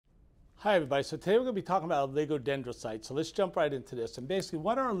Hi everybody, so today we're going to be talking about oligodendrocytes. So let's jump right into this. And basically,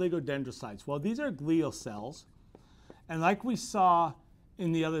 what are oligodendrocytes? Well, these are glial cells. And like we saw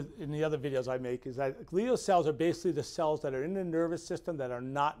in the other videos I make, is that glial cells are basically the cells that are in the nervous system that are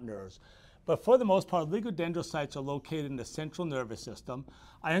not nerves. But for the most part, oligodendrocytes are located in the central nervous system.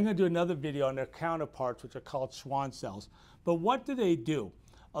 I am going to do another video on their counterparts, which are called Schwann cells. But what do?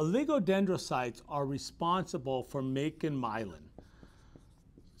 Oligodendrocytes are responsible for making myelin.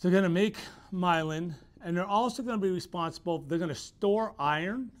 So they're going to make myelin, and they're also going to be responsible, they're going to store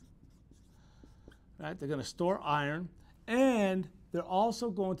iron, right? They're going to store iron, and they're also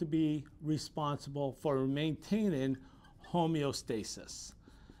going to be responsible for maintaining homeostasis.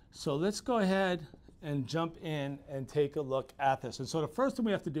 So let's go ahead and jump in and take a look at this. And so the first thing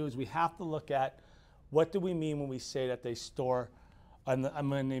we have to do is we have to look at what do we mean when we say that they store and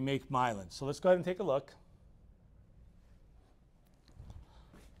when they make myelin. So let's go ahead and take a look.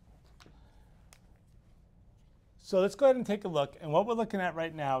 So let's go ahead and take a look. And what we're looking at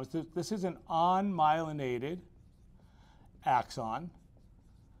right now is this is an unmyelinated axon.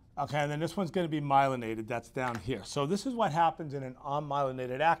 Okay, and then this one's going to be myelinated. That's down here. So this is what happens in an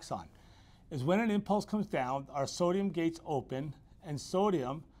unmyelinated axon. Is when an impulse comes down, our sodium gates open, and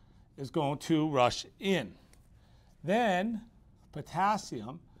sodium is going to rush in. Then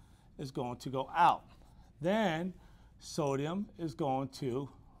potassium is going to go out. Then sodium is going to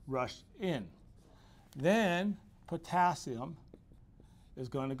rush in. Then potassium is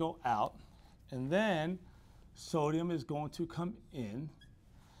going to go out, and then sodium is going to come in,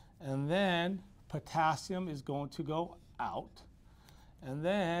 and then potassium is going to go out, and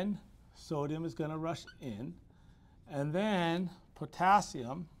then sodium is going to rush in, and then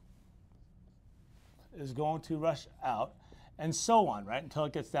potassium is going to rush out, and so on, right, until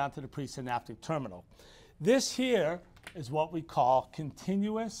it gets down to the presynaptic terminal. This here is what we call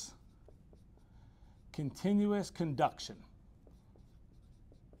continuous conduction.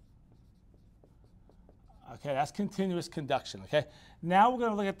 Okay, that's continuous conduction, okay? Now we're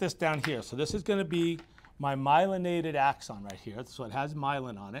going to look at this down here. So this is going to be my myelinated axon right here. So it has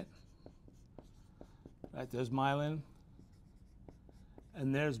myelin on it. Right, there's myelin,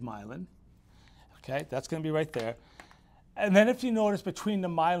 and there's myelin. Okay, that's going to be right there. And then if you notice between the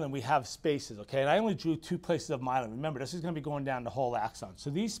myelin, we have spaces, okay? And I only drew 2 places of myelin. Remember, this is going to be going down the whole axon. So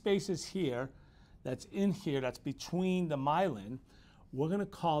these spaces here, that's in here, that's between the myelin, we're going to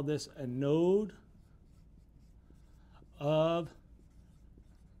call this a node of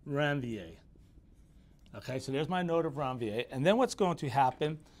Ranvier. Okay, so there's my node of Ranvier. And then what's going to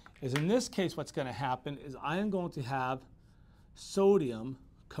happen is, in this case, what's going to happen is I am going to have sodium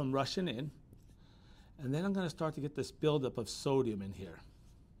come rushing in, and then I'm going to start to get this buildup of sodium in here.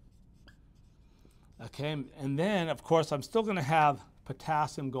 Okay, and then, of course, I'm still going to have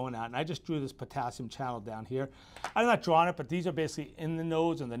potassium going out, and I just drew this potassium channel down here. I'm not drawing it, but these are basically in the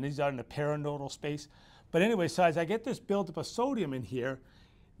nodes, and then these are in the paranodal space. But anyway, so as I get this buildup of sodium in here,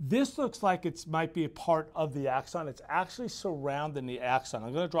 this looks like it might be a part of the axon. It's actually surrounding the axon.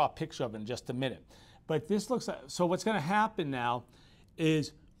 I'm going to draw a picture of it in just a minute. But this looks like, so what's going to happen now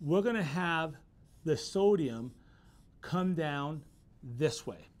is we're going to have the sodium come down this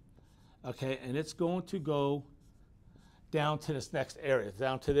way. Okay, and it's going to go down to this next area,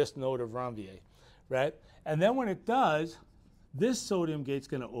 down to this node of Ranvier, right? And then when it does, this sodium gate's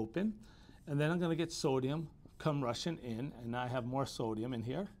going to open, and then I'm going to get sodium come rushing in, and now I have more sodium in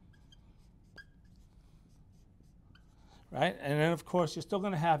here, right? And then, of course, you're still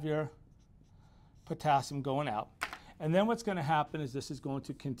going to have your potassium going out. And then what's going to happen is this is going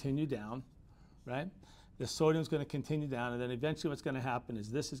to continue down, right? The sodium's going to continue down, and then eventually what's going to happen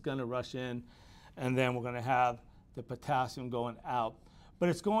is this is going to rush in, and then we're going to have the potassium going out. But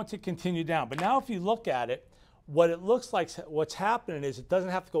it's going to continue down. But now if you look at it, what it looks like, what's happening is it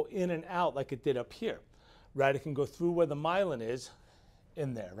doesn't have to go in and out like it did up here, right? It can go through where the myelin is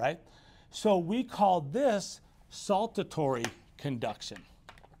in there, right? So we call this saltatory conduction.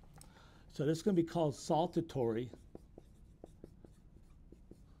 So this is going to be called saltatory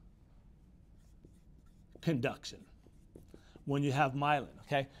conduction when you have myelin,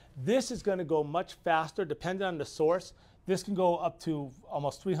 okay? This is going to go much faster depending on the source. This can go up to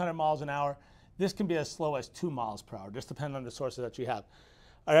almost 300 miles an hour. This can be as slow as 2 miles per hour, just depending on the sources that you have.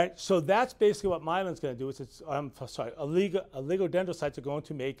 All right, so that's basically what myelin's going to do. Oligodendrocytes are going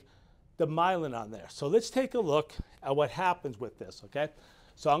to make the myelin on there. So let's take a look at what happens with this, okay?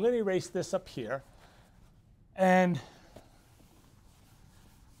 So I'm going to erase this up here. And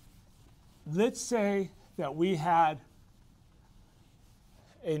let's say that we had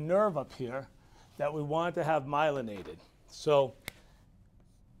a nerve up here that we wanted to have myelinated. So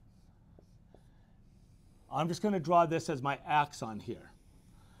I'm just going to draw this as my axon here.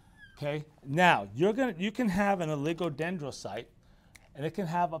 Okay. Now you can have an oligodendrocyte, and it can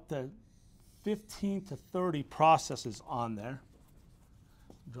have up to 15 to 30 processes on there.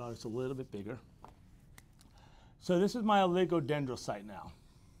 Draw this a little bit bigger. So this is my oligodendrocyte now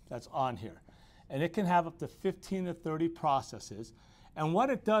that's on here. And it can have up to 15 to 30 processes. And what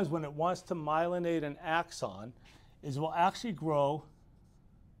it does when it wants to myelinate an axon is it will actually grow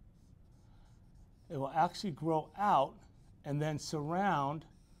out and then surround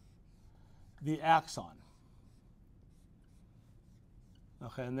the axon.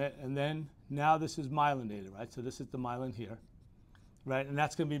 Okay, and then now this is myelinated, right? So this is the myelin here, right? And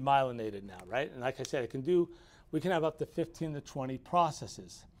that's going to be myelinated now, right? And like I said, we can have up to 15 to 20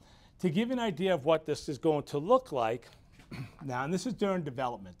 processes. To give you an idea of what this is going to look like, now, and this is during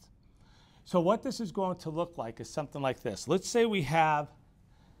development. So what this is going to look like is something like this. Let's say we have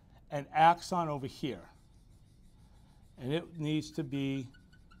an axon over here, and it needs to have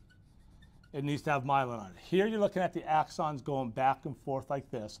myelin on it. Here you're looking at the axons going back and forth like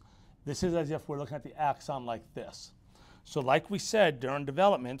this. This is as if we're looking at the axon like this. So like we said, during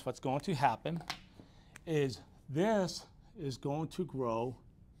development, what's going to happen is this is going to grow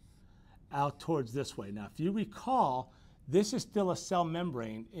out towards this way. Now, if you recall, this is still a cell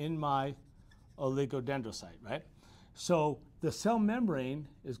membrane in my oligodendrocyte, right? So the cell membrane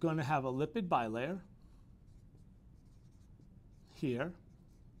is going to have a lipid bilayer here.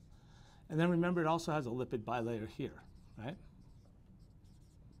 And then remember, it also has a lipid bilayer here, right?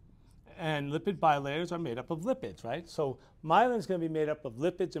 And lipid bilayers are made up of lipids, right? So myelin is going to be made up of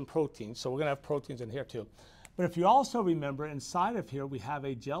lipids and proteins. So we're going to have proteins in here too. But if you also remember, inside of here, we have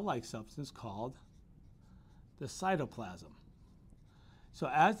a gel-like substance called the cytoplasm. So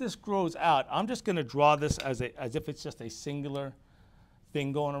as this grows out, I'm just going to draw this as if it's just a singular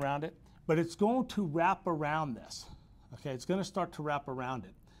thing going around it. But it's going to wrap around this. Okay, it's going to start to wrap around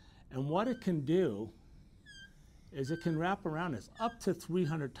it. And what it can do is it can wrap around this up to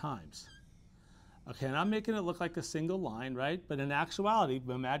 300 times. Okay, and I'm making it look like a single line, right? But in actuality,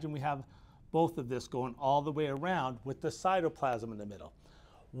 imagine we have both of this going all the way around with the cytoplasm in the middle.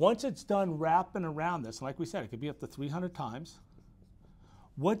 Once it's done wrapping around this, and like we said, it could be up to 300 times.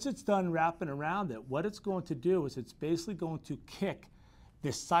 Once it's done wrapping around it, what it's going to do is it's basically going to kick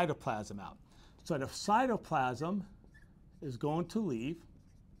this cytoplasm out. So the cytoplasm is going to leave,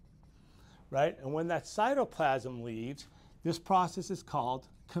 right? And when that cytoplasm leaves, this process is called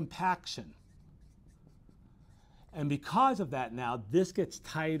compaction. And because of that now, this gets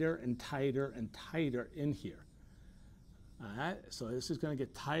tighter and tighter and tighter in here. All right, so this is going to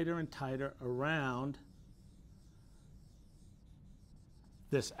get tighter and tighter around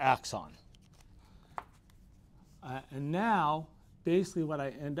this axon. And now, basically what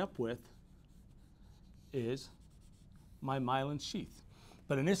I end up with is my myelin sheath.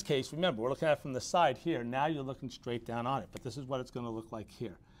 But in this case, remember, we're looking at it from the side here. Now you're looking straight down on it. But this is what it's going to look like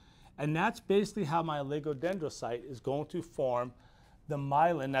here. And that's basically how my oligodendrocyte is going to form the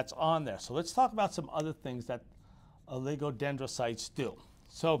myelin that's on there. So let's talk about some other things that oligodendrocytes do.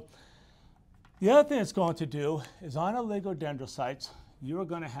 So the other thing it's going to do is on oligodendrocytes, you're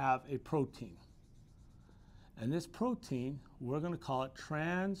going to have a protein. And this protein, we're going to call it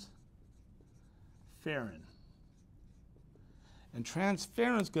transferrin. And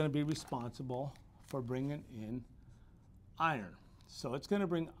transferrin is going to be responsible for bringing in iron. So it's going to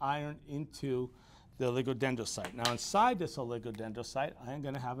bring iron into the oligodendrocyte. Now inside this oligodendrocyte, I am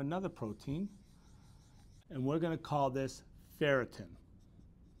going to have another protein, and we're going to call this ferritin.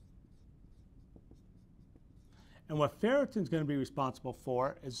 And what ferritin is going to be responsible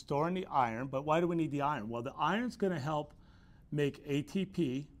for is storing the iron. But why do we need the iron? Well, the iron is going to help make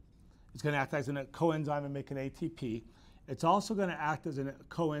ATP. It's going to act as a coenzyme and make an ATP. It's also going to act as a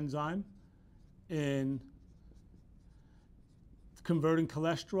coenzyme in converting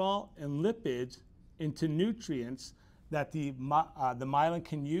cholesterol and lipids into nutrients that the myelin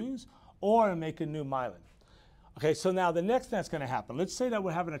can use or make a new myelin. Okay, so now the next thing that's going to happen, let's say that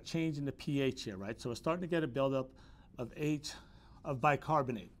we're having a change in the pH here, right? So we're starting to get a buildup of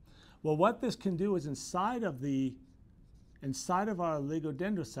bicarbonate. Well, what this can do is inside of our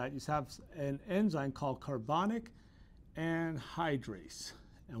oligodendrocyte, you have an enzyme called carbonic anhydrase.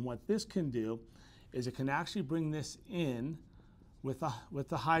 And what this can do is it can actually bring this in with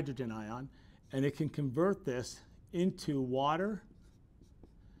the hydrogen ion, and it can convert this into water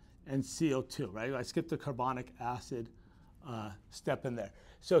and CO2, right? I skipped the carbonic acid step in there.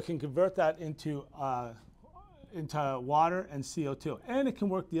 So it can convert that into water and CO2. And it can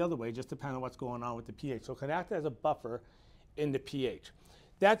work the other way, just depending on what's going on with the pH. So it can act as a buffer in the pH.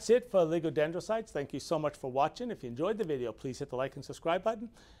 That's it for oligodendrocytes. Thank you so much for watching. If you enjoyed the video, please hit the like and subscribe button,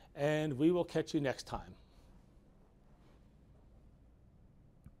 and we will catch you next time.